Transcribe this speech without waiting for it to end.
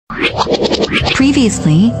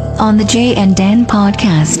Previously on the Jay and Dan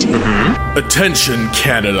podcast. Attention,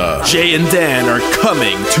 Canada. Jay and Dan are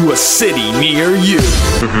coming to a city near you.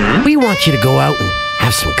 We want you to go out and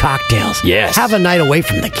have some cocktails. Yes. Have a night away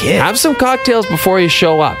from the kids. Have some cocktails before you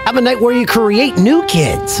show up. Have a night where you create new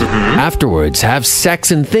kids. Afterwards, have sex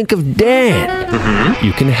and think of Dan.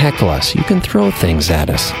 You can heckle us. You can throw things at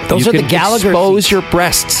us. Those you are the can Gallagher expose seats. your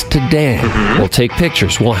breasts to Dan. We'll take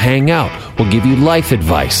pictures. We'll hang out. We'll give you life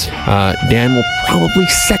advice. Dan will probably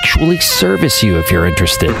sexually service you if you're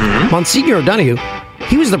interested. Monsignor O'Donoghue,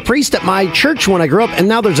 he was the priest at my church when I grew up, and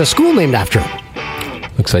now there's a school named after him.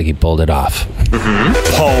 Looks like he pulled it off.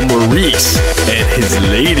 Paul Maurice and his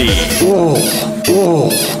lady.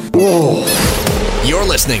 You're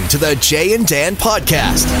listening to the Jay and Dan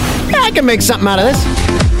podcast. I can make something out of this.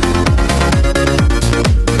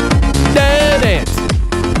 Dance.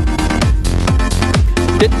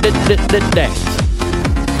 Dance.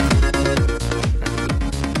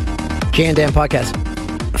 Jay and Dan podcast,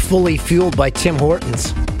 fully fueled by Tim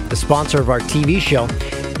Hortons, the sponsor of our TV show.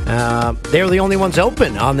 They're the only ones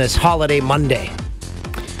open on this holiday Monday.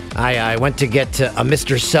 I went to get a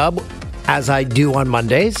Mr. Sub, as I do on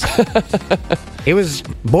Mondays. It was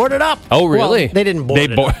boarded up. Oh, really? Well, they didn't board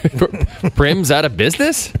it up. Prim's out of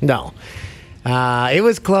business? No. It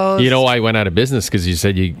was closed. You know why I went out of business? Because you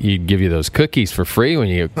said you'd give you those cookies for free when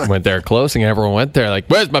you went there closing. Everyone went there like,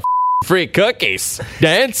 where's my free cookies?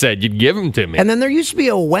 Dan said you'd give them to me. And then there used to be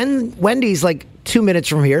a Wendy's like 2 minutes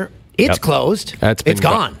from here. It's closed. It's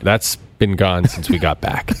gone. That's been gone since we got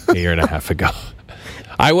back a year and a half ago.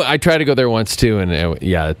 I tried to go there once too, and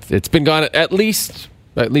it's been gone at least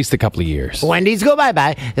a couple of years. Wendy's go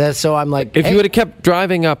bye-bye. So I'm like, if you would have kept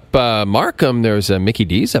driving up Markham, there's a Mickey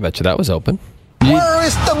D's. I bet you that was open. Where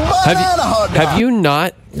is the banana hot dog? Have you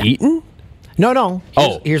not eaten? No.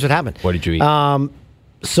 Here's what happened. What did you eat?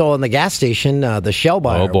 So in the gas station, the Shell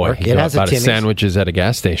bar. Oh boy, it has a Timmy's. Sandwiches at a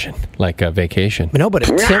gas station, like a vacation. No, but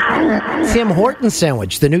a Tim Hortons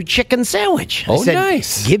sandwich, the new chicken sandwich. I said,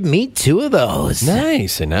 nice. Give me 2 of those.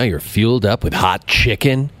 Nice, and now you're fueled up with hot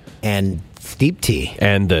chicken and steep tea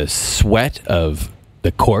and the sweat of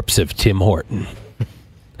the corpse of Tim Horton.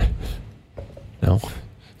 No.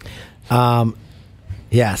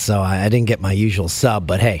 Yeah, so I didn't get my usual sub,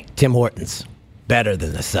 but hey, Tim Hortons, better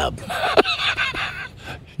than the sub.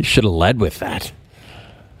 You should have led with that.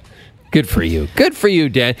 Good for you. Good for you,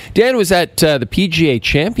 Dan. Dan was at the PGA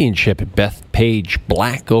Championship at Bethpage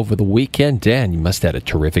Black over the weekend. Dan, you must have had a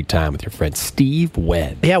terrific time with your friend Steve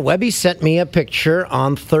Webb. Yeah, Webby sent me a picture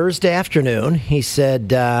on Thursday afternoon. He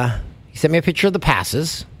said, he sent me a picture of the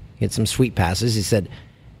passes. He had some sweet passes. He said,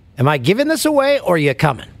 am I giving this away or are you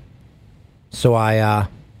coming? So I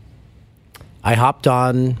hopped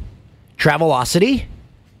on Travelocity.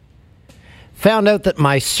 Found out that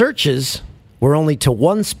my searches were only to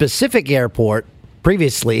one specific airport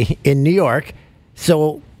previously in New York,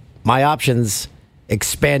 so my options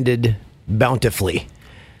expanded bountifully.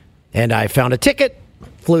 And I found a ticket,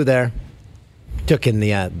 flew there, took in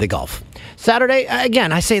the golf. Saturday,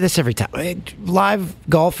 again, I say this every time, live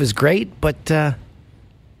golf is great, but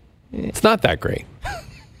it's not that great.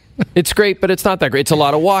 It's great, but it's not that great. It's a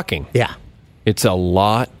lot of walking. Yeah. It's a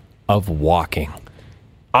lot of walking.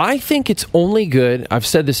 I think it's only good, I've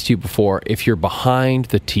said this to you before, if you're behind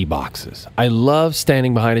the tee boxes. I love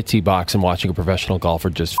standing behind a tee box and watching a professional golfer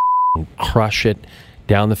just crush it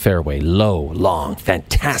down the fairway. Low, long,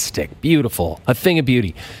 fantastic, beautiful, a thing of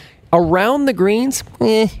beauty. Around the greens,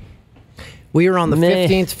 We were on the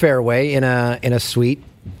 15th fairway in a suite.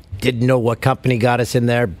 Didn't know what company got us in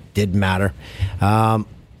there. Didn't matter.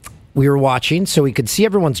 We were watching, so we could see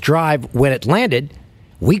everyone's drive when it landed.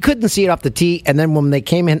 We couldn't see it off the tee, and then when they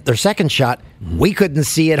came in their second shot, we couldn't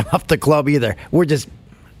see it off the club either. We're just...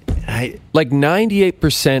 Like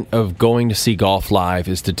 98% of going to see golf live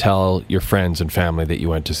is to tell your friends and family that you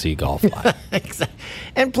went to see golf live.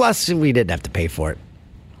 And plus, we didn't have to pay for it.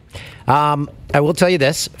 I will tell you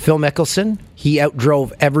this. Phil Mickelson, he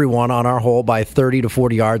outdrove everyone on our hole by 30 to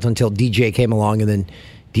 40 yards until DJ came along, and then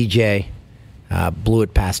DJ blew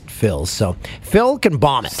it past Phil. So Phil can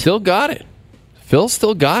bomb it. Still got it. Phil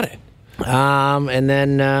still got it. And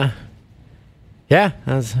then, I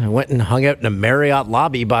went and hung out in a Marriott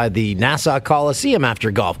lobby by the Nassau Coliseum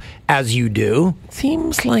after golf, as you do.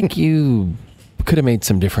 Seems like you could have made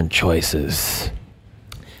some different choices.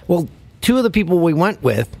 Well, 2 of the people we went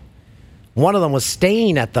with, one of them was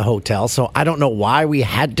staying at the hotel, so I don't know why we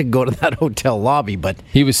had to go to that hotel lobby, but...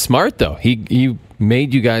 He was smart, though. He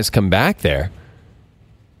made you guys come back there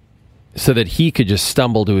so that he could just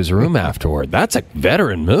stumble to his room afterward. That's a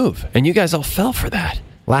veteran move, and you guys all fell for that.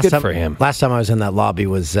 Good for him. Last time I was in that lobby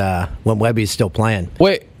was when Webby's still playing.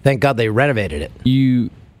 Wait, Thank God they renovated it. you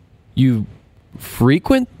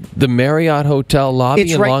frequent the Marriott Hotel lobby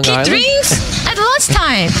It's in right- Long It Island? Drinks at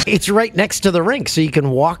lunchtime. It's right next to the rink, so you can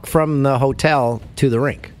walk from the hotel to the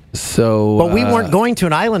rink. So, But we weren't going to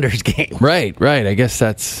an Islanders game. Right. I guess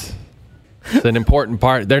that's an important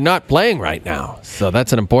part. They're not playing right now, so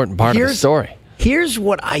that's an important part of the story. Here's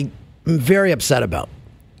what I'm very upset about.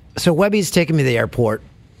 So Webby's taking me to the airport.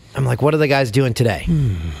 I'm like, what are the guys doing today?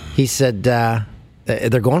 He said they're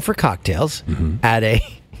going for cocktails at a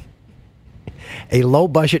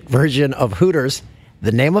low-budget version of Hooters.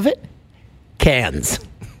 The name of it? Cans.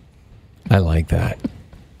 I like that.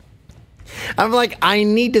 I'm like, I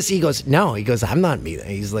need to see. He goes, no. He goes, I'm not me.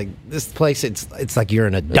 He's like, this place, it's like you're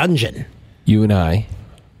in a dungeon. You and I,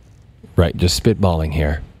 right, just spitballing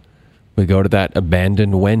here. We go to that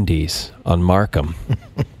abandoned Wendy's on Markham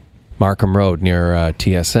Road near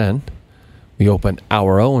TSN. We open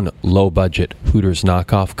our own low-budget Hooters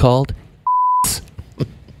knockoff called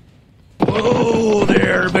Oh,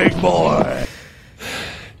 there, big boy.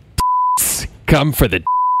 Come for the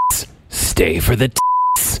stay for the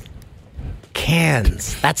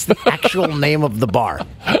Cans. That's the actual name of the bar.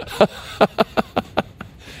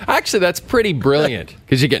 Actually, that's pretty brilliant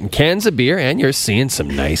because you're getting cans of beer and you're seeing some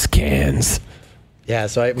nice cans. Yeah,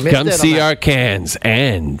 so I missed Come it on see that. our cans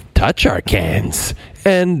and touch our cans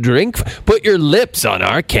and drink. Put your lips on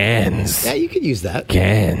our cans. Yeah, you could use that.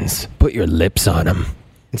 Cans. Put your lips on them.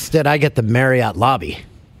 Instead, I get the Marriott lobby.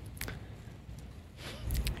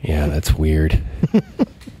 Yeah, that's weird.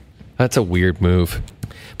 That's a weird move.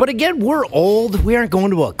 But again, we're old. We aren't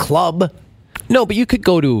going to a club. No, but you could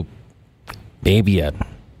go to maybe a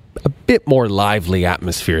bit more lively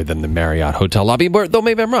atmosphere than the Marriott hotel lobby. Though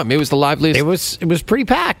maybe I'm wrong. Maybe it was the liveliest. It was pretty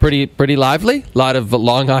packed. Pretty lively. A lot of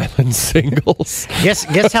Long Island singles.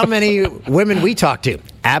 Guess how many women we talked to?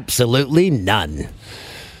 Absolutely none.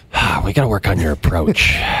 We got to work on your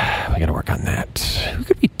approach. We got to work on that. Who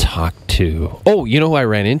could we talk to? Oh, you know who I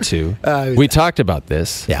ran into? We talked about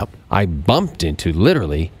this. Yep. I bumped into,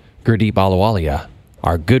 literally, Gurdeep Ahluwalia,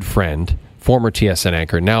 our good friend, former TSN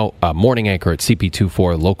anchor, now morning anchor at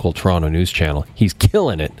CP24, local Toronto news channel. He's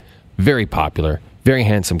killing it. Very popular, very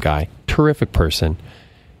handsome guy, terrific person.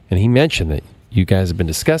 And he mentioned that you guys have been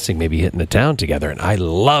discussing maybe hitting the town together, and I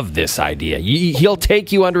love this idea. He'll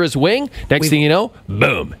take you under his wing. Next thing you know,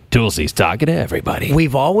 boom, Toolsy's talking to everybody.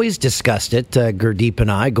 We've always discussed it, Gurdeep and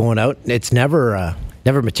I, going out. It's never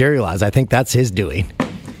materialized. I think that's his doing.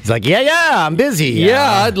 He's like, yeah, I'm busy.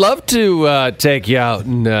 Yeah, I'd love to take you out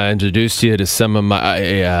and introduce you to some of my,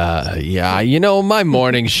 my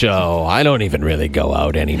morning show. I don't even really go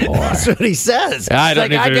out anymore. That's what he says. I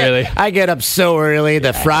don't It's even really. I get up so early.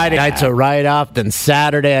 The Friday night's a write-off. Then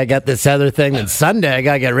Saturday I got this other thing. Then Sunday I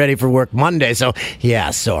got to get ready for work Monday. So, yeah,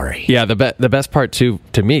 sorry. Yeah, the best part, too,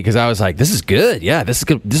 to me, because I was like, this is good. Yeah, this is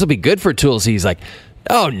good. This will be good for Tools. He's like,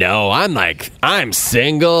 oh, no, I'm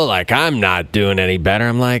single. Like, I'm not doing any better.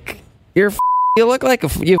 I'm like, you look like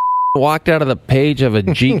you walked out of the page of a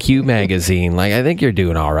GQ magazine. Like, I think you're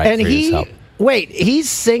doing all right for yourself. Wait, he's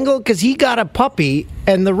single because he got a puppy.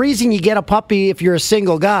 And the reason you get a puppy if you're a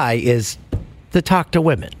single guy is to talk to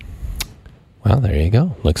women. Well, there you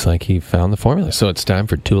go. Looks like he found the formula. So it's time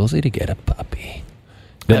for Toolsy to get a puppy.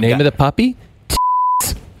 The name of the puppy?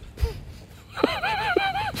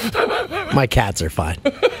 My cats are fine.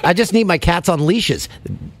 I just need my cats on leashes.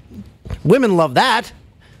 Women love that.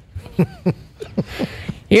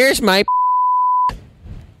 Here's my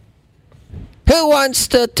who wants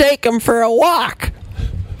to take him for a walk?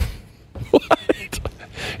 What?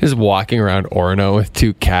 Just walking around Orono with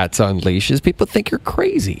two cats on leashes. People think you're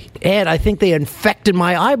crazy. And I think they infected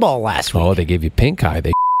my eyeball last week. Oh, they gave you pink eye.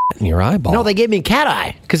 They in your eyeball. No, they gave me cat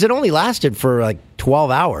eye because it only lasted for like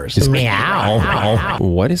 12 hours. Meow.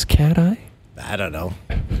 What is cat eye? I don't know.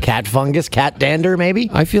 Cat fungus, cat dander, maybe?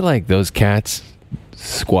 I feel like those cats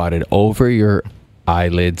squatted over your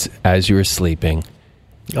eyelids as you were sleeping.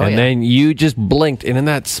 And then you just blinked. And in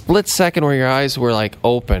that split second where your eyes were like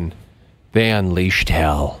open, they unleashed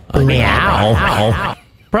hell. Meow.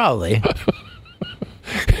 Probably.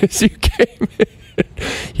 As you came in.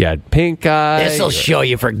 You had pink eye. This'll show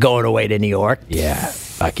you for going away to New York. Yeah.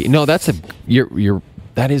 Lucky. No, that's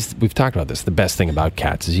that is, we've talked about this. The best thing about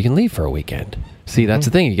cats is you can leave for a weekend. See, that's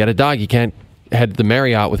the thing. You got a dog, you can't head to the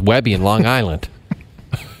Marriott with Webby in Long Island.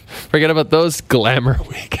 Forget about those glamour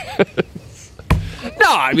weekends. No,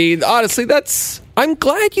 I mean, honestly, I'm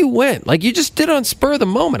glad you went. Like, you just did it on spur of the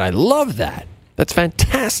moment. I love that. That's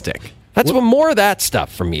fantastic. That's more of that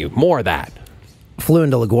stuff from you. More of that. flew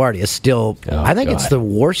into LaGuardia. Still, I think it's the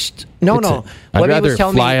worst. No. I'd Webby rather was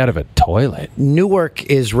telling fly me out of a toilet. Newark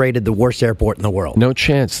is rated the worst airport in the world. No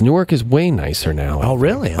chance. Newark is way nicer now. Oh,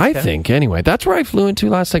 really? I Okay. think, anyway. That's where I flew into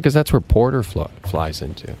last night because that's where Porter flies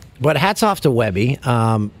into. But hats off to Webby.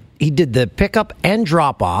 He did the pickup and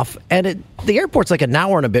drop off, and the airport's like an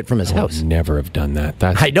hour and a bit from his house. Would never have done that.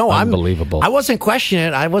 That's I know, unbelievable. I wasn't questioning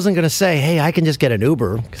it. I wasn't going to say, "Hey, I can just get an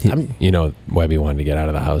Uber." You know, Webby wanted to get out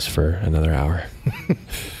of the house for another hour.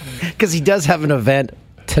 Because he does have an event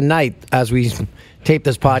tonight as we tape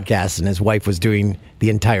this podcast, and his wife was doing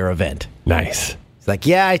the entire event. Nice. It's like,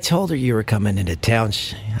 yeah, I told her you were coming into town.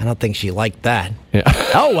 I don't think she liked that. Yeah.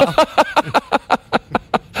 Oh, well.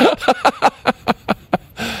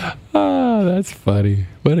 Oh, that's funny.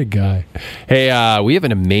 What a guy. Hey, we have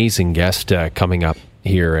an amazing guest coming up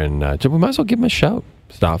here, and we might as well give him a shout.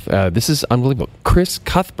 This is unbelievable. Chris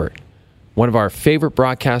Cuthbert, one of our favorite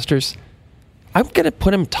broadcasters. I'm going to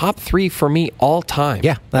put him top 3 for me all time.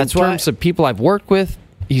 Yeah, that's in terms of people I've worked with.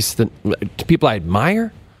 He's the people I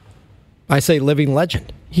admire. I say living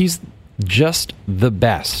legend. He's just the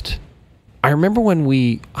best. I remember when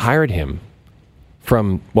we hired him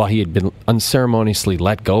he had been unceremoniously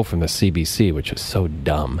let go from the CBC, which was so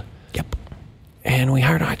dumb. Yep. And we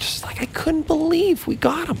hired him. I couldn't believe we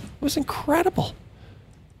got him. It was incredible.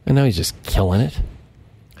 And now he's just killing it.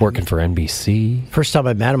 Working for NBC. First time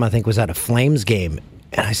I met him, I think, was at a Flames game.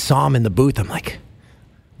 And I saw him in the booth. I'm like,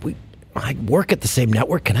 I work at the same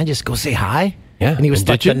network. Can I just go say hi? Yeah. And he was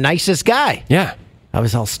like the nicest guy. Yeah. I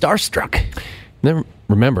was all starstruck. Then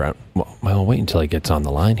remember, I'll wait until he gets on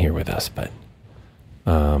the line here with us, but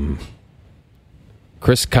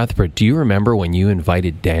Chris Cuthbert, do you remember when you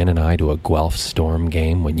invited Dan and I to a Guelph Storm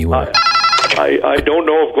game when you were... I don't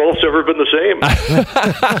know if Guelph's ever been the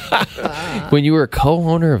same. When you were a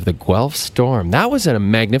co-owner of the Guelph Storm. That was a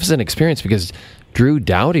magnificent experience because Drew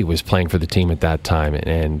Doughty was playing for the team at that time,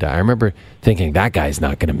 and I remember thinking, that guy's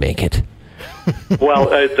not going to make it. Well,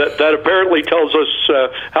 that apparently tells us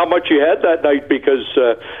how much you had that night, because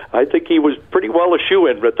I think he was pretty well a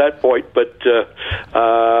shoo-in at that point. But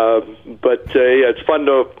it's fun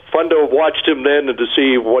to have watched him then and to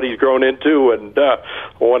see what he's grown into, and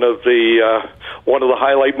one of the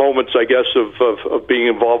highlight moments, I guess, of being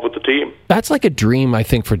involved with the team. That's like a dream, I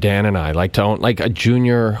think, for Dan and I, like to own like a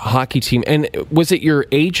junior hockey team. And was it your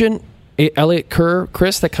agent, Elliot Kerr,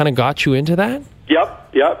 Chris, that kind of got you into that?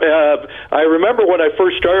 Yep. I remember when I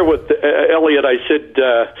first started with Elliot, I said,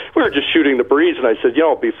 we were just shooting the breeze, and I said,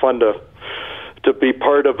 it'd be fun to be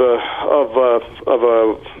part of a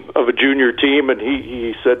junior team, and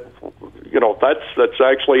he said, that's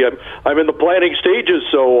actually I'm in the planning stages,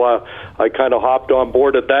 so I kind of hopped on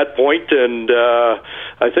board at that point, and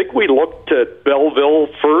I think we looked at Belleville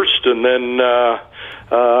first, and then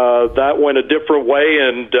that went a different way,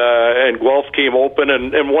 and Guelph came open,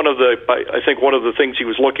 and I think one of the things he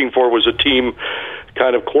was looking for was a team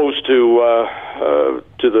kind of close to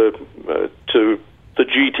the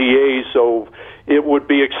GTA, so it would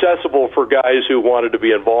be accessible for guys who wanted to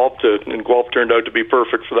be involved, and Guelph turned out to be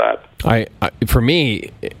perfect for that. For me,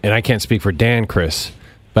 and I can't speak for Dan, Chris,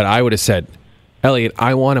 but I would have said, Elliot,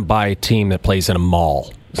 I want to buy a team that plays in a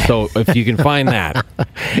mall. So if you can find that.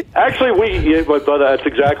 Actually, that's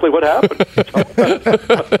exactly what happened.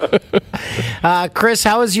 Chris,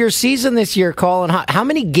 how was your season this year, Colin? How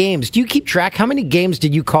many games? Do you keep track? How many games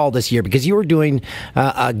did you call this year? Because you were doing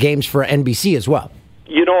games for NBC as well.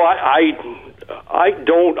 I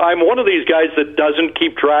don't. I'm one of these guys that doesn't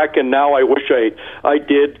keep track, and now I wish I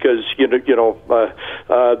did, because there's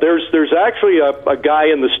actually a guy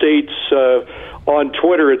in the States on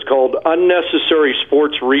Twitter. It's called Unnecessary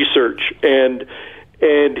Sports Research, and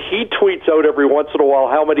he tweets out every once in a while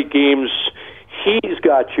how many games he's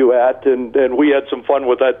got you at, and we had some fun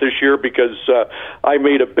with that this year, because I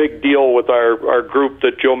made a big deal with our group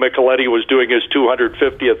that Joe Micheletti was doing his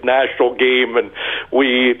 250th national game, and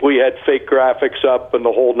we had fake graphics up and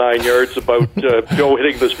the whole 9 yards about Joe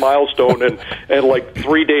hitting this milestone, and like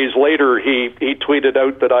 3 days later he tweeted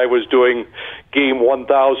out that I was doing game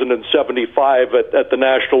 1075 at the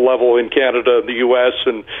national level in Canada and the U.S.,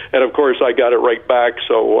 and of course I got it right back.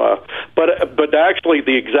 So, but actually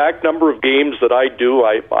the exact number of games that I do,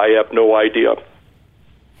 I have no idea.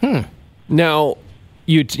 Now,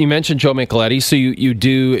 you mentioned Joe Micheletti, so you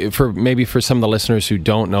do, for some of the listeners who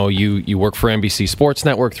don't know, you work for NBC Sports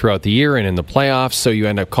Network throughout the year and in the playoffs, so you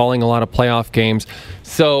end up calling a lot of playoff games.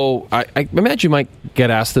 So I imagine you might get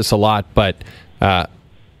asked this a lot, but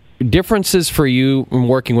differences for you in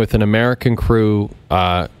working with an American crew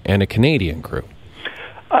and a Canadian crew?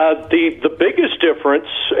 The biggest difference,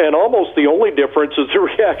 and almost the only difference, is the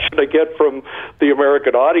reaction I get from the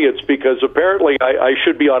American audience, because apparently I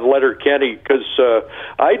should be on Letterkenny, because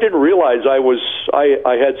I didn't realize I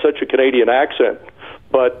had such a Canadian accent.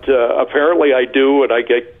 But apparently I do, and I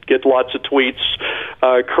get lots of tweets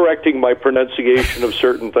correcting my pronunciation of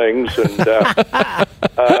certain things, and that's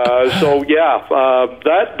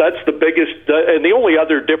the biggest. And the only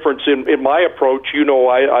other difference in my approach,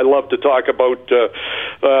 I love to talk about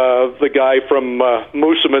the guy from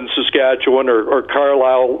Moosomin, Saskatchewan, or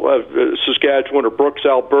Carlisle, Saskatchewan, or Brooks,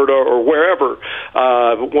 Alberta, or wherever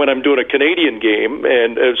when I'm doing a Canadian game,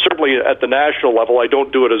 and certainly at the national level, I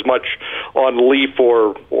don't do it as much on Leaf or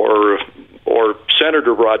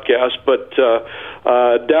Senator broadcast, but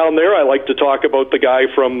down there I like to talk about the guy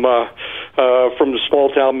from small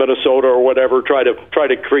town Minnesota or whatever. Try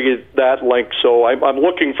to create that link. So I'm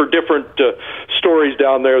looking for different stories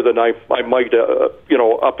down there than I might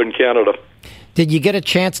up in Canada. Did you get a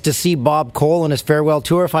chance to see Bob Cole in his farewell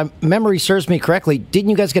tour? If my memory serves me correctly, didn't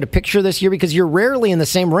you guys get a picture this year? Because you're rarely in the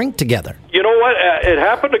same rink together. You know what? It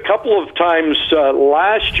happened a couple of times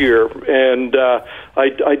last year, and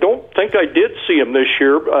I don't think I did see him this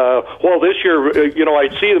year. This year,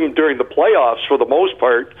 I'd see him during the playoffs for the most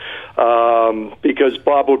part, because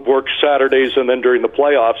Bob would work Saturdays and then during the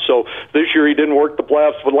playoffs. So this year he didn't work the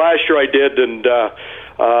playoffs, but last year I did, and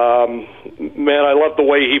man, I love the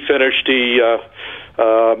way he finished.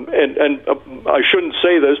 And I shouldn't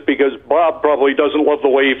say this because Bob probably doesn't love the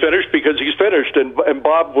way he finished, because he's finished, and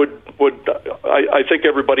Bob would I think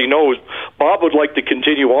everybody knows Bob would like to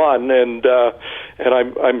continue on, and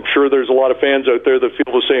I'm sure there's a lot of fans out there that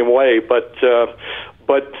feel the same way, but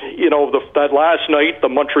that last night, the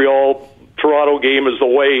Montreal-Toronto game, is the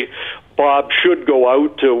way Bob should go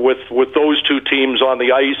out with those two teams on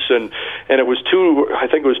the ice, and it was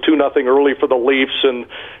 2-0 early for the Leafs, and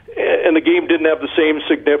the game didn't have the same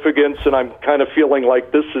significance, and I'm kind of feeling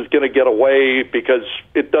like this is going to get away because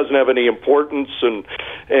it doesn't have any importance, and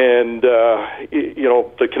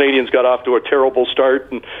the Canadians got off to a terrible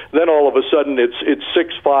start, and then all of a sudden it's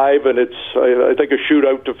 6-5, and it's I think a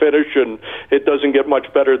shootout to finish, and it doesn't get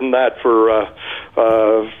much better than that for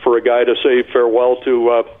a guy to say farewell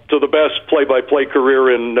to the best play-by-play career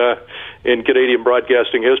in Canadian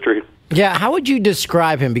broadcasting history. Yeah, how would you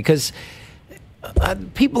describe him? Because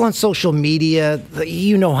people on social media,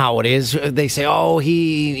 you know how it is. They say, oh,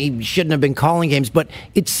 he shouldn't have been calling games, but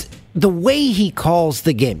it's the way he calls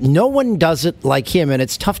the game. No one does it like him, and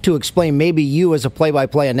it's tough to explain. Maybe you, as a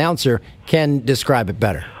play-by-play announcer, can describe it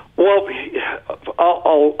better. Well,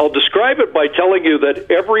 I'll describe it by telling you that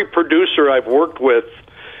every producer I've worked with,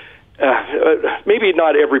 maybe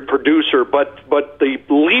not every producer, but the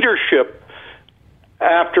leadership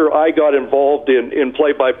after I got involved in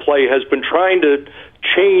play-by-play has been trying to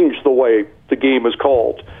change the way the game is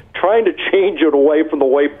called, trying to change it away from the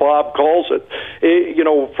way Bob calls it.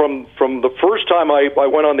 From the first time I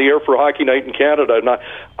went on the air for Hockey Night in Canada, and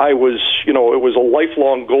I was, it was a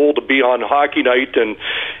lifelong goal to be on Hockey Night, and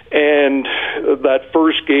that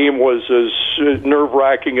first game was as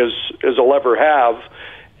nerve-wracking as I'll ever have.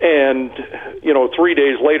 And 3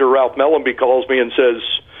 days later, Ralph Mellenby calls me and says,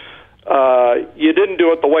 you didn't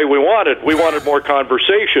do it the way we wanted. We wanted more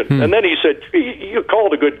conversation. And then he said, you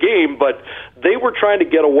called a good game, but they were trying to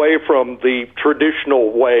get away from the traditional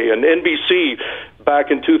way. And NBC, back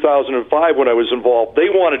in 2005 when I was involved, they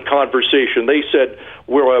wanted conversation. They said,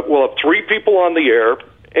 we'll have three people on the air,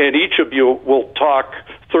 and each of you will talk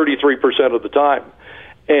 33% of the time.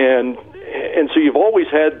 And so you've always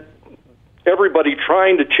had everybody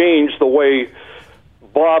trying to change the way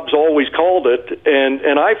Bob's always called it,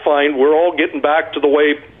 and I find we're all getting back to the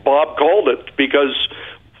way Bob called it, because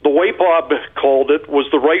the way Bob called it was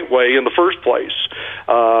the right way in the first place.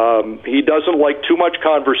 He doesn't like too much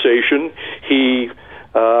conversation. He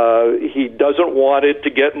doesn't want it to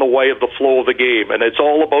get in the way of the flow of the game, and it's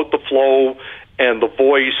all about the flow and the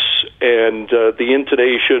voice and the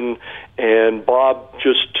intonation, and Bob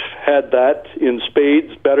just had that in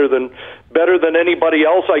spades, better than anybody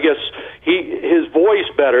else. I guess his voice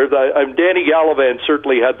better. Danny Gallivan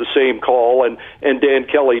certainly had the same call, and Dan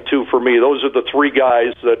Kelly too. For me, those are the three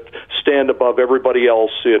guys that stand above everybody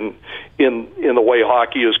else in the way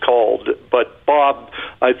hockey is called. But Bob,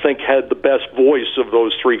 I think, had the best voice of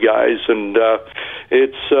those three guys, and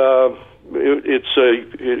it's a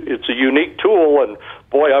unique tool. And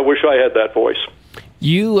boy, I wish I had that voice.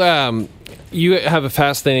 You have a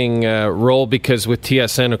fascinating role, because with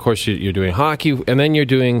TSN, of course, you're doing hockey, and then you're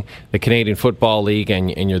doing the Canadian Football League,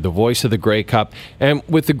 and you're the voice of the Grey Cup. And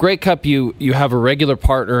with the Grey Cup, you have a regular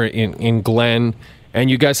partner in Glenn, and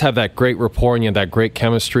you guys have that great rapport and you have that great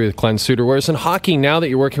chemistry with Glenn Suter. Whereas in hockey, now that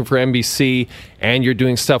you're working for NBC and you're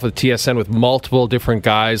doing stuff with TSN with multiple different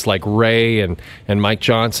guys like Ray and Mike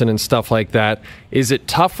Johnson and stuff like that, is it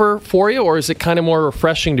tougher for you, or is it kind of more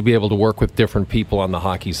refreshing to be able to work with different people on the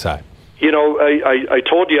hockey side? You know, I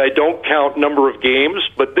told you I don't count number of games,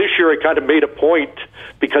 but this year I kind of made a point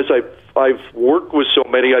because I've worked with so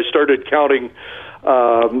many. I started counting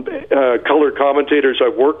color commentators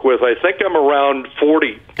I've worked with. I think I'm around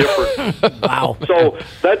 40 different. Wow. So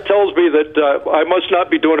that tells me that I must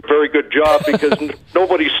not be doing a very good job because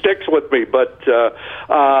nobody sticks with me. But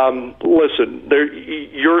listen,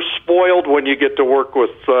 you're spoiled when you get to work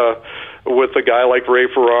with a guy like Ray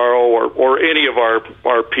Ferraro or any of our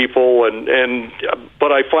people,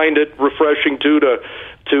 but I find it refreshing too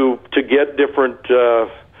to get different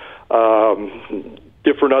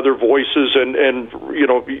other voices, and you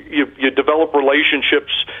know, you develop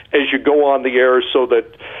relationships as you go on the air so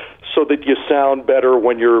that you sound better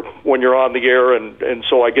when you're on the air, and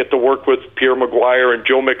so I get to work with Pierre Maguire and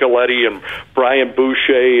Joe Micheletti and Brian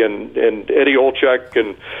Boucher and Eddie Olczyk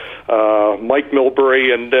and Mike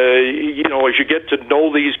Milbury, and you know, as you get to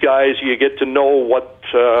know these guys, you get to know what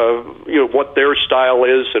their style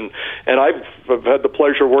is, and I've had the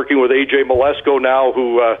pleasure of working with AJ Malesko now,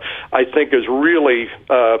 who I think is really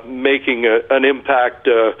making an impact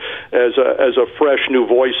as a fresh new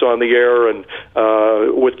voice on the air, and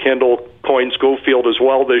with Kendall Coyne Schofield as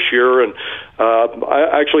well this year, and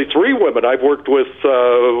actually 3 women I've worked with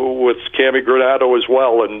Cami Granato as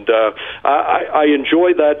well, and I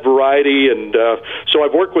enjoy that variety, and so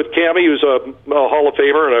I've worked with Cami, who's a Hall of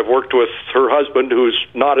Famer, and I've worked with her husband, who's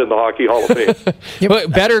not in the Hockey Hall of Fame.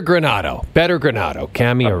 But better Granato,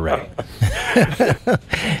 Cami or Ray?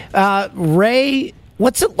 Ray,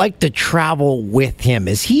 what's it like to travel with him?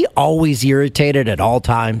 Is he always irritated at all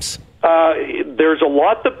times? There's a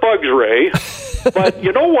lot that bugs Ray, but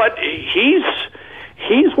you know what? He's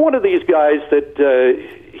one of these guys that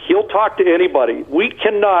he'll talk to anybody. We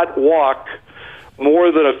cannot walk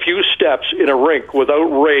more than a few steps in a rink without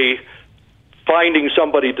Ray finding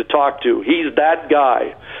somebody to talk to. He's that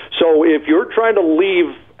guy. So if you're trying to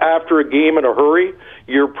leave after a game in a hurry,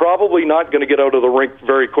 you're probably not going to get out of the rink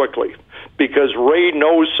very quickly, because Ray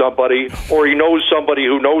knows somebody, or he knows somebody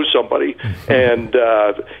who knows somebody, and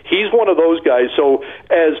he's one of those guys. So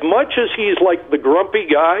as much as he's like the grumpy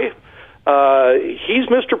guy, he's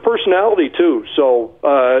Mr. Personality too. So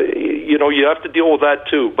you know, you have to deal with that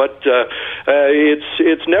too. But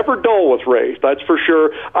it's never dull with Ray, that's for sure.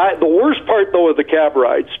 The worst part though are the cab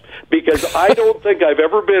rides, because I don't think I've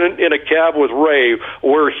ever been in a cab with Ray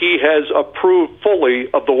where he has approved fully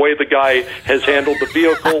of the way the guy has handled the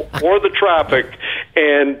vehicle or the traffic.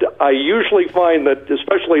 And I usually find that,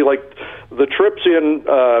 especially like the trips in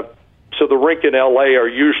to the rink in LA, are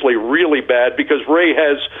usually really bad, because Ray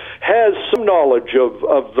has some knowledge of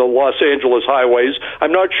the Los Angeles highways.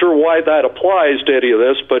 I'm not sure why that applies to any of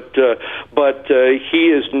this, but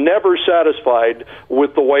he is never satisfied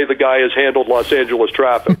with the way the guy has handled Los Angeles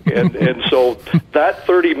traffic, and so that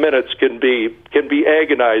 30 minutes can be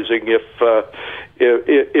agonizing if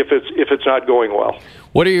it's not going well.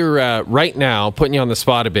 What are your right now, putting you on the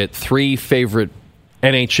spot a bit, 3 favorite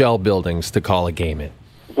NHL buildings to call a game in?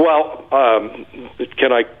 Well,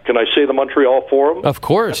 can I say the Montreal Forum? Of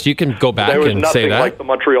course, you can go back and say that. There was nothing like the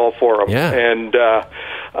Montreal Forum. Yeah. And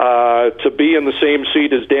to be in the same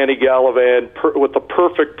seat as Danny Gallivan with the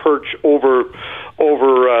perfect perch over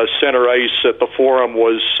center ice at the Forum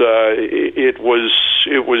was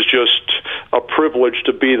just a privilege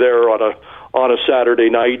to be there on a Saturday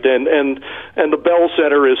night, and the Bell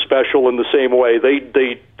Center is special in the same way.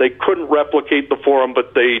 They couldn't replicate the Forum,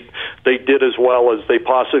 but they did as well as they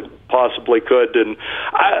possibly could. And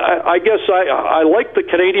I guess I like the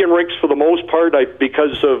Canadian rinks for the most part,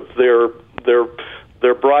 because of their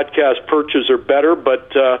broadcast perches are better,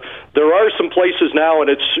 but there are some places now, and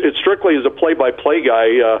it's strictly as a play-by-play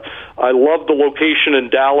guy. I love the location in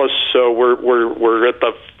Dallas. We're at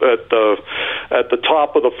the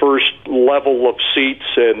top of the first level of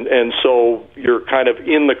seats, and so you're kind of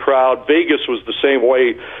in the crowd. Vegas was the same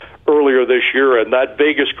way earlier this year, and that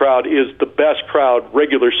Vegas crowd is the best crowd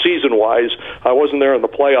regular season-wise. I wasn't there in the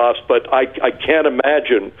playoffs, but I can't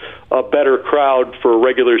imagine a better crowd for a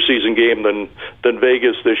regular season game than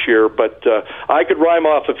Vegas this year. But I could rhyme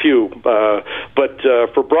off a few. But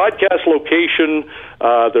for broadcast location,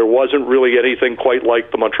 there wasn't really anything quite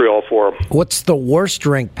like the Montreal Forum. What's the worst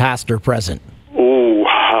rink, past or present? Ooh,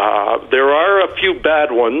 there are a few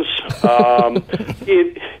bad ones.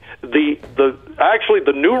 actually,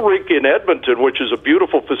 the new rink in Edmonton, which is a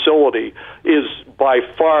beautiful facility, is by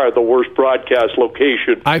far the worst broadcast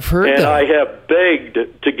location. I've heard and that. I have begged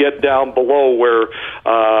to get down below where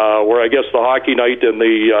I guess the hockey night and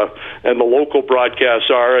the local broadcasts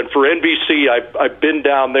are. And for NBC, I've been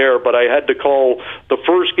down there, but I had to call the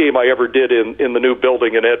first game I ever did in the new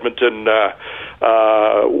building in Edmonton.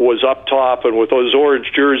 Was up top and with those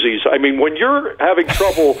orange jerseys. I mean, when you're having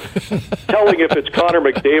trouble telling if it's Connor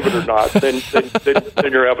McDavid or not, then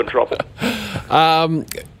you're having trouble.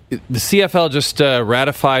 The CFL just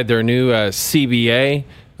ratified their new CBA.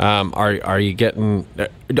 Are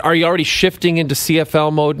you already shifting into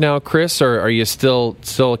CFL mode now, Chris, or are you still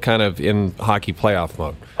kind of in hockey playoff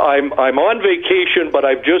mode? I'm on vacation, but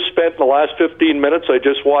I've just spent the last 15 minutes. I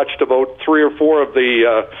just watched about 3 or 4 of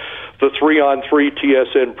the 3-on-3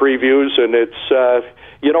 TSN previews, and it's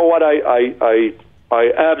you know what, I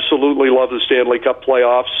absolutely love the Stanley Cup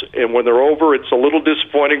playoffs, and when they're over, it's a little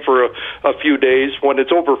disappointing for a few days when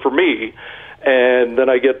it's over for me, and then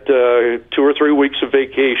I get 2 or 3 weeks of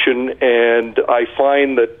vacation, and I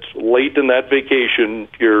find that late in that vacation,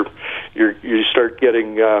 you start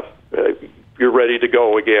getting you're ready to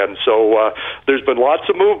go again. So there's been lots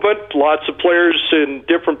of movement, lots of players in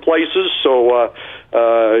different places. So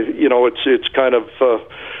you know, it's kind of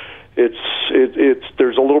it's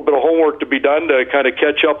there's a little bit of homework to be done to kind of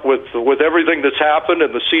catch up with everything that's happened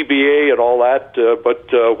and the CBA and all that.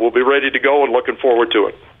 But we'll be ready to go and looking forward to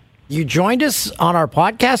it. You joined us on our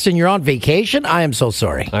podcast and you're on vacation? I am so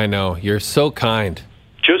sorry. I know. You're so kind.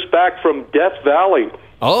 Just back from Death Valley.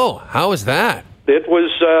 Oh, how was that? It was.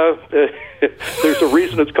 There's a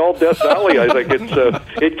reason it's called Death Valley. I think it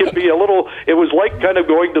can be a little. It was like kind of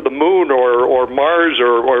going to the moon or Mars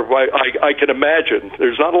or I can imagine.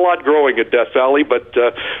 There's not a lot growing at Death Valley, but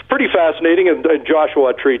pretty fascinating. And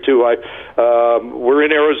Joshua Tree too. We're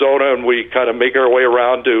in Arizona and we kind of make our way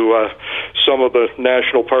around to some of the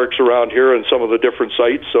national parks around here and some of the different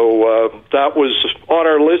sites. So that was on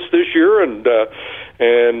our list this year, and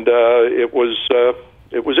it was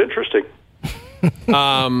interesting.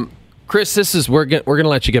 Chris, we're going to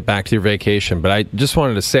let you get back to your vacation, but I just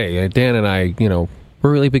wanted to say, Dan and I,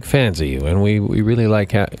 we're really big fans of you, and we really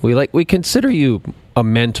we consider you a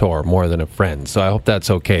mentor more than a friend. So I hope that's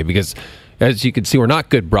okay, because as you can see, we're not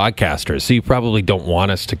good broadcasters, so you probably don't want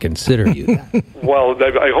us to consider you that. Well,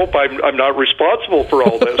 I hope I'm not responsible for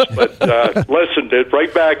all this, but listen,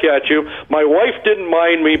 right back at you. My wife didn't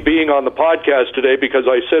mind me being on the podcast today because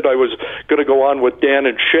I said I was going to go on with Dan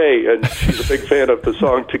and Shay, and she's a big fan of the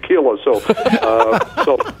song Tequila. So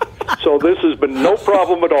this has been no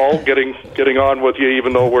problem at all getting on with you,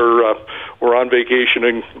 even though we're on vacation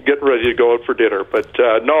and getting ready to go out for dinner. But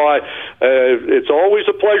it's always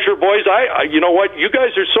a pleasure, boys. You know what? You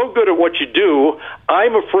guys are so good at what you do.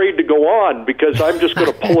 I'm afraid to go on because I'm just going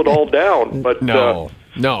to pull it all down. But no,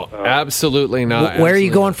 absolutely not. Where are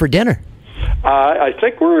you going for dinner? I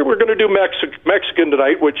think we're going to do Mexican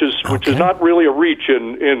tonight, which is not really a reach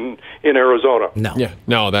in Arizona. No,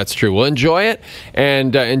 no, that's true. We'll enjoy it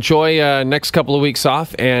and enjoy next couple of weeks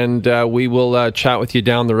off, and we will chat with you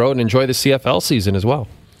down the road and enjoy the CFL season as well.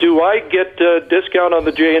 Do I get a discount on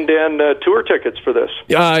the Jay and Dan tour tickets for this?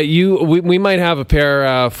 We might have a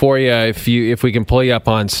pair for you if we can pull you up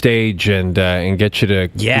on stage and get you to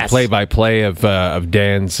play-by-play of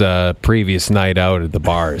Dan's previous night out at the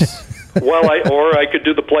bars. Well, I could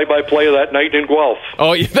do the play-by-play of that night in Guelph.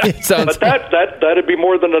 Oh, yeah, that sounds. But that'd be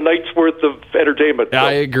more than a night's worth of entertainment. So.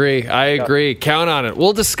 I agree. Yeah. Count on it.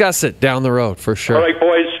 We'll discuss it down the road for sure. All right,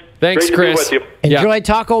 boys. Thanks, Great Chris. to be with you. Enjoy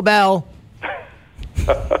Taco Bell.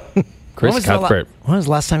 Chris Cuthbert. When was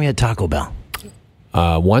the last time you had Taco Bell?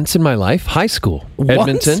 Once in my life, high school,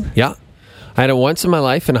 Edmonton. Yeah, I had it once in my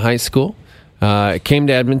life in high school. It came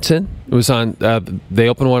to Edmonton. It was on. They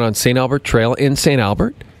opened one on St. Albert Trail in St.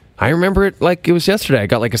 Albert. I remember it like it was yesterday. I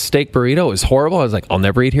got like a steak burrito. It was horrible. I was like, I'll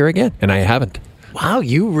never eat here again, and I haven't. Wow,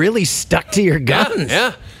 you really stuck to your guns.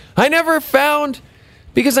 Yeah. I never found,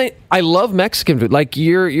 because I love Mexican food. Like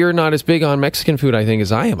you're not as big on Mexican food, I think,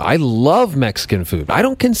 as I am. I love Mexican food. I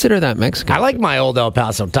don't consider that Mexican. I like my old El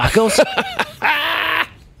Paso tacos.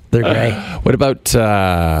 They're great. What about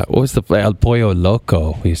what was the El Pollo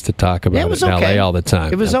Loco? We used to talk about it in LA all the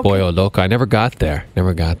time. It was El Pollo Loco. I never got there.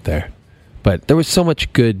 But there was so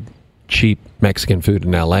much good, cheap Mexican food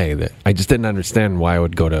in LA that I just didn't understand why I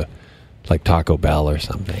would go to like Taco Bell or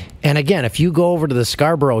something. And again, if you go over to the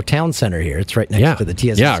Scarborough Town Center here, it's right next to the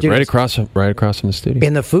TSN studios. Right across from the studio.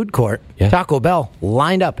 In the food court, Taco Bell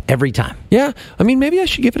lined up every time. Yeah, I mean, maybe I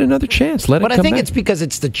should give it another chance. But I think it's because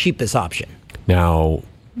it's the cheapest option. Now,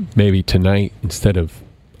 maybe tonight, instead of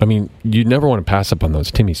I mean, you'd never want to pass up on those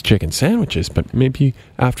Timmy's chicken sandwiches, but maybe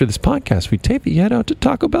after this podcast we tape it, you head out to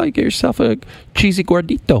Taco Bell, you get yourself a cheesy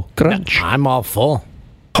gordito crunch. I'm all full.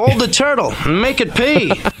 Hold the turtle. Make it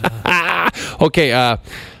pee. Okay,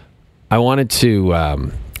 I wanted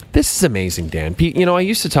to... this is amazing, Dan. You know, I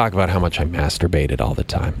used to talk about how much I masturbated all the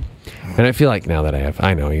time. And I feel like now that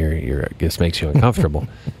I know this makes you uncomfortable.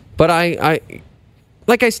 But I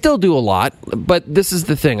still do a lot, but this is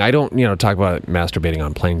the thing. I don't, talk about masturbating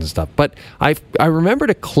on planes and stuff. But I remembered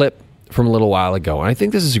a clip from a little while ago, and I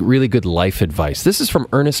think this is really good life advice. This is from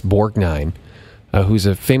Ernest Borgnine, who's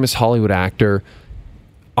a famous Hollywood actor.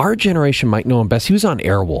 Our generation might know him best. He was on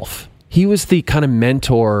Airwolf. He was the kind of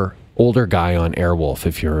mentor, older guy on Airwolf,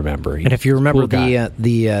 if you remember. And if you remember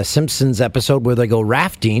the Simpsons episode where they go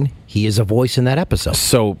rafting, he is a voice in that episode.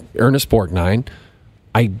 So Ernest Borgnine,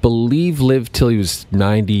 I believe, lived till he was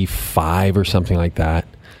 95 or something like that.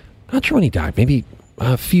 Not sure when he died, maybe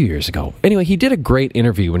a few years ago. Anyway, he did a great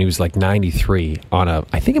interview when he was like 93 on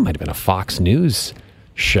I think it might have been a Fox News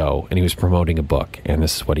show, and he was promoting a book, and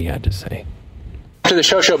this is what he had to say. To the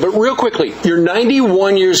show, but real quickly, you're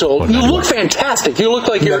 91 years old. You look fantastic. You look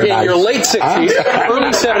like you're in your late 60s,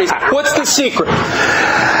 early 70s. What's the secret?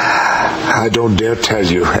 I don't dare tell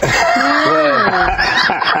you.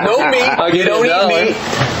 No meat. You don't eat meat.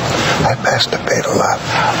 I masturbate a lot.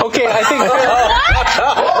 Okay, I think...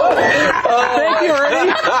 thank you,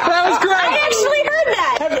 Ernie. That was great. I actually heard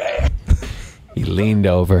that. He leaned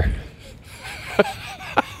over.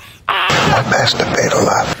 I masturbate a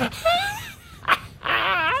lot.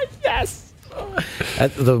 Yes.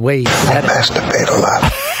 That's the way he said I masturbate a lot.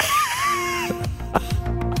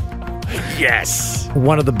 Yes.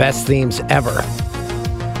 One of the best themes ever.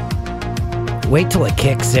 Wait till it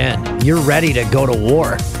kicks in. You're ready to go to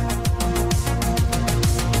war. And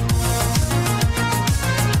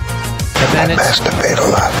then I masturbate a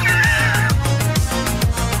lot.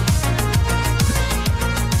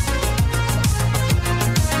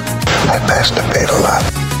 I masturbate a lot.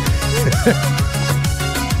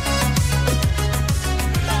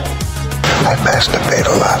 I masturbate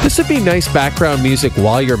a lot. This would be nice background music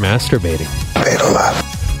while you're masturbating. Masturbate a lot.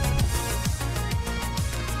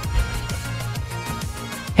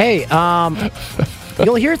 Hey,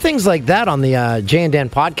 you'll hear things like that on the Jay and Dan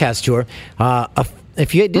podcast tour.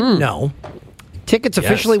 If you didn't know, tickets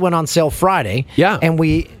officially went on sale Friday. Yeah. And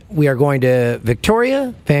we are going to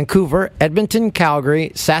Victoria, Vancouver, Edmonton,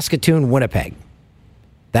 Calgary, Saskatoon, Winnipeg.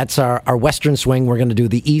 That's our western swing. We're going to do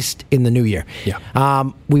the east in the new year. Yeah.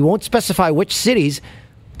 We won't specify which cities,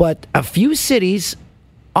 but a few cities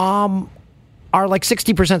are like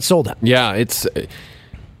 60% sold out. Yeah, it's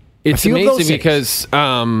few of those amazing cities. because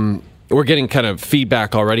we're getting kind of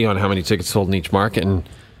feedback already on how many tickets sold in each market, and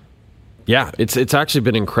yeah, it's actually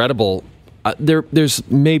been incredible. There's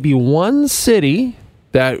maybe one city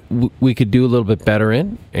that we could do a little bit better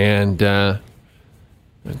in, and I'm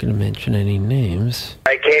not going to mention any names.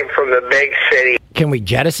 I came from the big city. Can we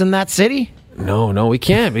jettison that city? No, we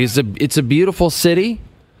can't. It's a beautiful city.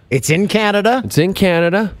 It's in Canada. It's in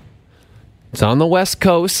Canada. It's on the West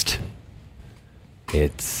Coast.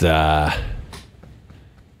 It's, I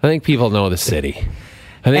think people know the city.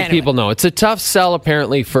 I think people know. It's a tough sell,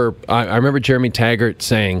 apparently, for... I remember Jeremy Taggart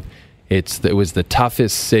saying it was the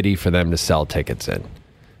toughest city for them to sell tickets in.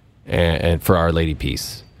 And for Our Lady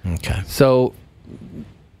Peace. Okay. So,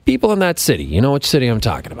 people in that city, you know which city I'm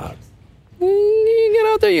talking about. You get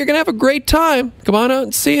out there, you're going to have a great time. Come on out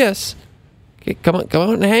and see us. Come out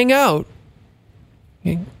and hang out.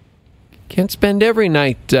 You can't spend every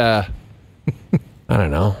night, I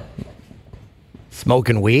don't know,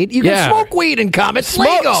 smoking weed? You can smoke weed and come. It's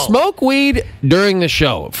legal. Smoke weed during the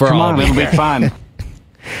show. Come on, it'll be fun.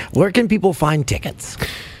 Where can people find tickets?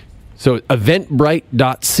 So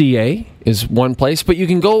eventbrite.ca is one place, but you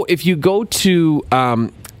can go, if you go to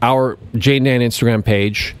our Jay and Dan Instagram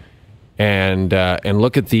page and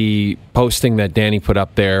look at the posting that Danny put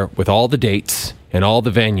up there with all the dates and all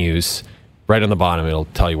the venues, right on the bottom it'll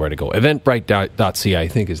tell you where to go. Eventbrite.ca I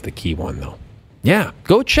think is the key one, though. Yeah,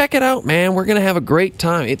 go check it out, man. We're going to have a great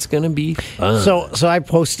time. It's going to be fun. So I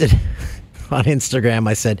posted on Instagram,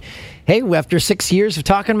 I said, hey, after 6 years of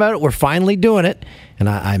talking about it, we're finally doing it. And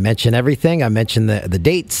I mention everything. I mention the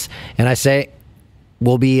dates. And I say,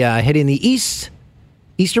 we'll be hitting the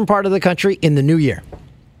eastern part of the country in the new year.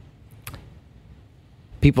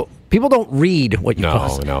 People don't read what you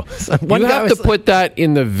post. No. You have to put that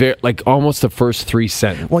in the almost the first 3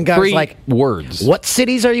 sentences. One guy was like, words. What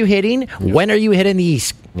cities are you hitting? Yeah. When are you hitting the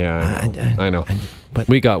east? Yeah, I know. But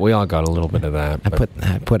we all got a little bit of that.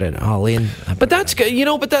 I put it all in. But that's good.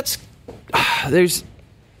 But that's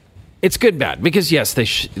It's good and bad because, yes, they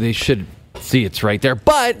should see it's right there.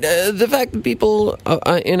 But the fact that people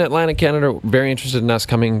in Atlantic, Canada are very interested in us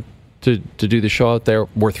coming to do the show out there,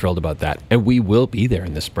 we're thrilled about that. And we will be there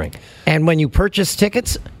in the spring. And when you purchase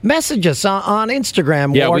tickets, message us on Instagram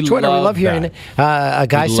or Twitter. We love hearing it. A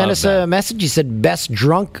guy sent us a message. He said, best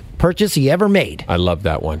drunk purchase he ever made. I love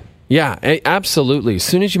that one. Yeah, absolutely. As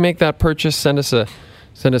soon as you make that purchase, send us a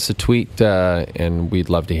tweet, and we'd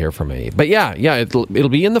love to hear from you. But yeah, it'll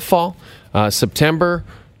be in the fall. September,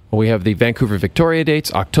 we have the Vancouver Victoria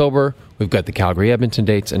dates. October, we've got the Calgary Edmonton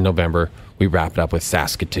dates. And November, we wrap it up with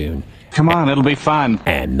Saskatoon. Come on, it'll be fun.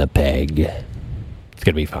 And the Peg. It's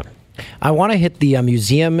going to be fun. I want to hit the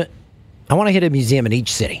museum. I want to hit a museum in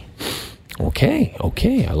each city. Okay.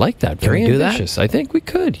 I like that. Very ambitious. I think we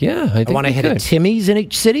could. Yeah, I want to hit a Timmy's in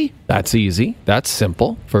each city. That's easy. That's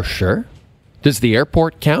simple for sure. Does the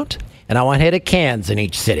airport count? And I want to hit a Cans in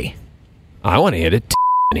each city. I want to hit a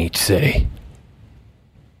in each city.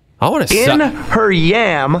 I want to in her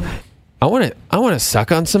yam. I want to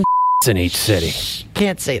suck on some in each city.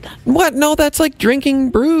 Can't say that. What? No, that's like drinking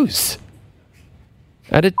brews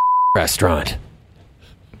at a restaurant.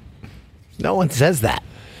 No one says that.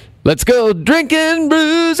 Let's go drinking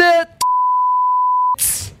brews at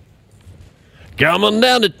Come on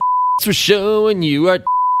down to for showing you our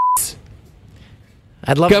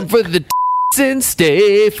I'd love come for the and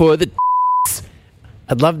stay for the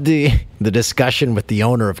I'd love the discussion with the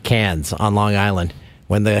owner of Cans on Long Island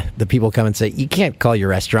when the people come and say, you can't call your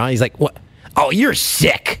restaurant. He's like, what? Oh, you're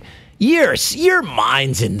sick. Your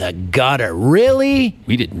mind's in the gutter. Really?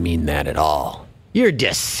 We didn't mean that at all. You're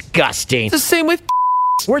disgusting. It's the same with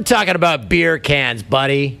we're talking about beer cans,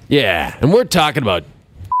 buddy. Yeah, and we're talking about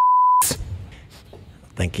I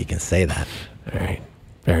think you can say that. All right.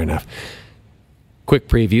 Fair enough. Quick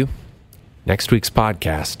preview. Next week's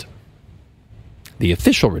podcast. The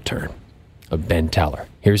official return of Ben Teller.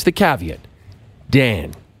 Here's the caveat.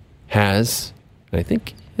 Dan has, and I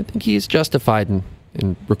think he is justified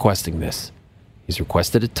in requesting this. He's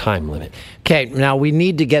requested a time limit. Okay, now we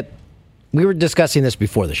were discussing this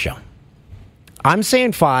before the show. I'm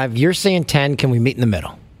saying 5, you're saying 10. Can we meet in the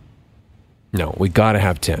middle? No, we got to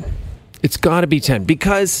have 10. It's got to be 10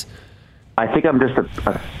 because I think I'm just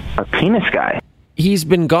a penis guy. He's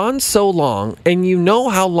been gone so long, and you know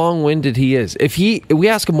how long-winded he is. If we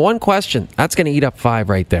ask him one question, that's going to eat up 5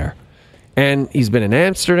 right there. And he's been in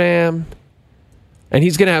Amsterdam, and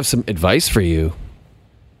he's going to have some advice for you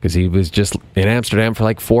because he was just in Amsterdam for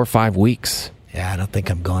like 4 or 5 weeks. Yeah, I don't think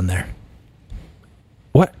I'm going there.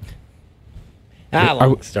 What?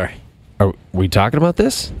 Long story. Are we talking about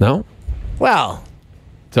this? No? Well,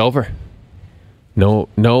 it's over. No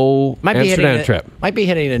Amsterdam trip. Might be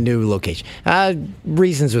hitting a new location.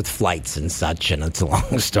 Reasons with flights and such, and it's a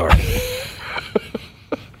long story.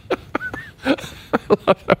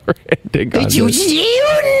 Did you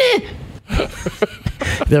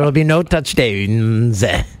There will be no touchdowns.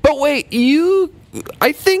 But wait,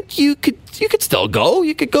 I think you could still go.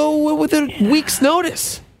 You could go with a week's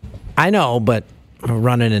notice. I know, but we're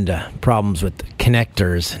running into problems with the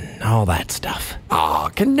connectors and all that stuff.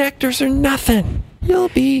 Oh, connectors are nothing.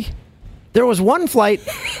 There was one flight,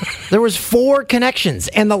 there was 4 connections,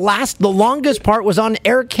 and the longest part was on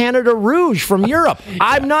Air Canada Rouge from Europe. Yeah.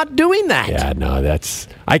 I'm not doing that. Yeah, no,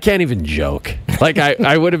 I can't even joke. Like,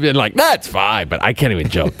 I would have been like, that's fine, but I can't even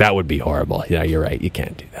joke. That would be horrible. Yeah, you're right. You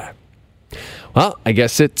can't do that. Well, I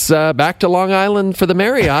guess it's back to Long Island for the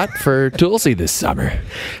Marriott for Tulsi this summer.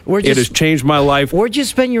 It has changed my life. Where'd you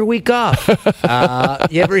spend your week off?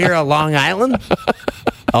 You ever hear of Long Island?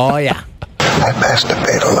 Oh, yeah. I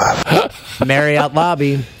masturbate a lot. Marriott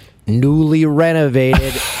lobby, newly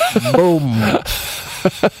renovated. Boom.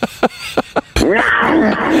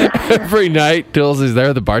 Every night, Tulsi's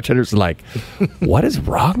there. The bartender's like, what is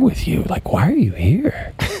wrong with you? Like, why are you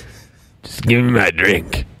here? Just give me my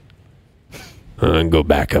drink. I'll go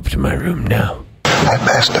back up to my room now. I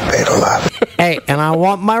masturbate a lot. Hey, and I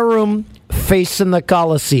want my room facing the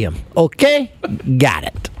Coliseum. Okay? Got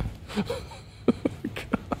it.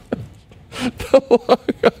 The Long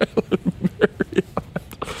Island Marriott.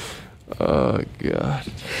 Oh, God.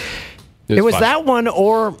 It was that one,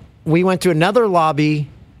 or we went to another lobby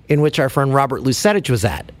in which our friend Robert Lucetich was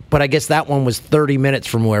at. But I guess that one was 30 minutes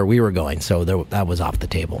from where we were going, so that was off the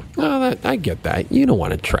table. Oh, I get that. You don't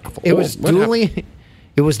want to travel. It was dueling.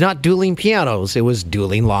 It was not dueling pianos. It was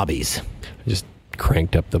dueling lobbies. I just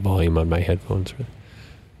cranked up the volume on my headphones.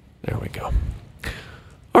 There we go.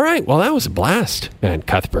 All right. Well, that was a blast. Man,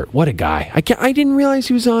 Cuthbert, what a guy. I didn't realize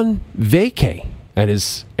he was on vacay at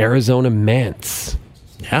his Arizona manse.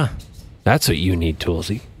 Yeah. That's what you need,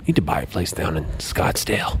 Toolsy. You need to buy a place down in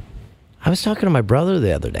Scottsdale. I was talking to my brother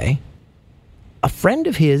the other day. A friend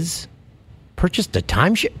of his purchased a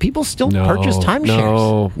timeshare. People still purchase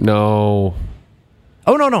timeshares. No.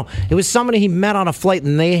 Oh, no. It was somebody he met on a flight,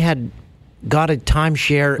 and they had got a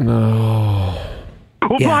timeshare. No.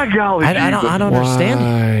 Oh, my golly. I don't understand.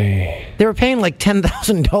 Why? They were paying like $10,000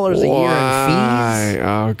 a year in fees.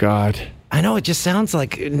 Oh, God. I know, it just sounds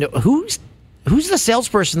like... Who's the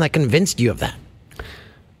salesperson that convinced you of that?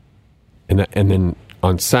 And then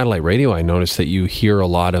on satellite radio, I noticed that you hear a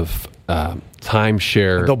lot of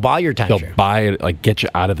timeshare. They'll buy your timeshare. They'll buy it, like get you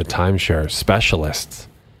out of the timeshare specialists.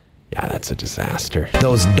 Yeah, that's a disaster.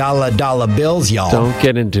 Those dollar bills, y'all. Don't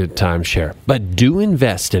get into timeshare, but do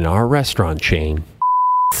invest in our restaurant chain.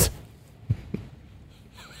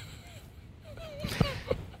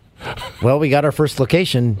 Well, we got our first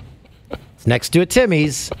location. It's next to a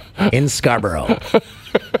Timmy's in Scarborough.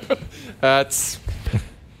 That's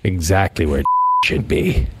exactly where it should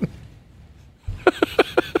be.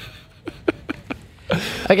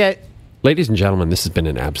 Okay. Ladies and gentlemen, this has been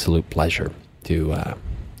an absolute pleasure to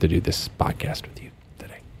do this podcast with you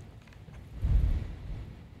today.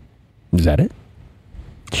 Is that it?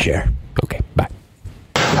 Sure. Okay, bye.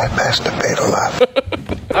 I masturbate a lot.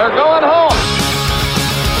 They're going home.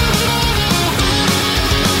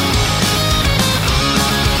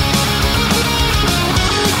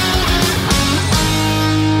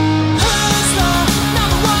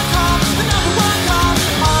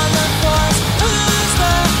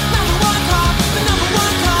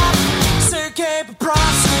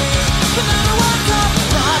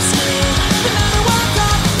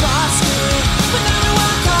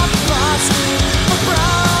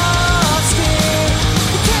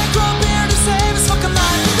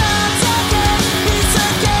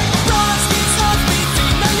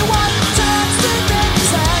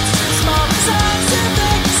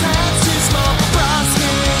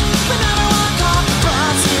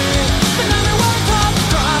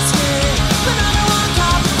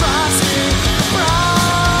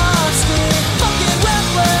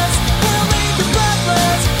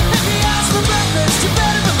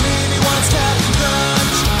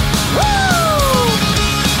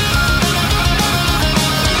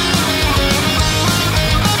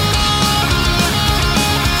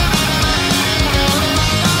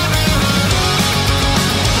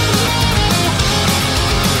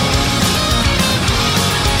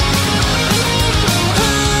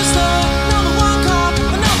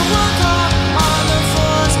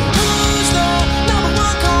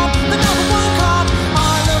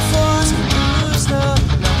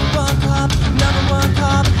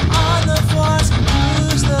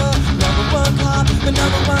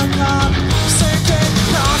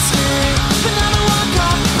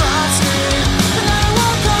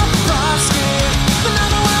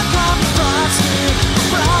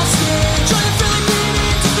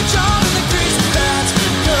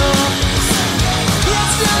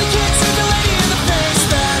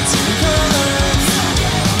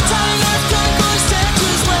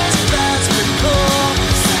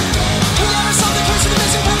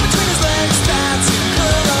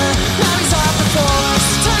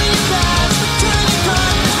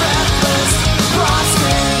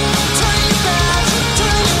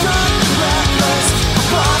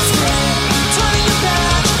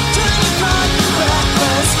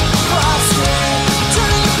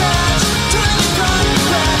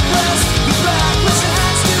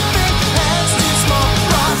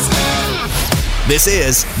 This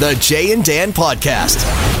is the Jay and Dan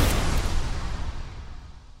Podcast.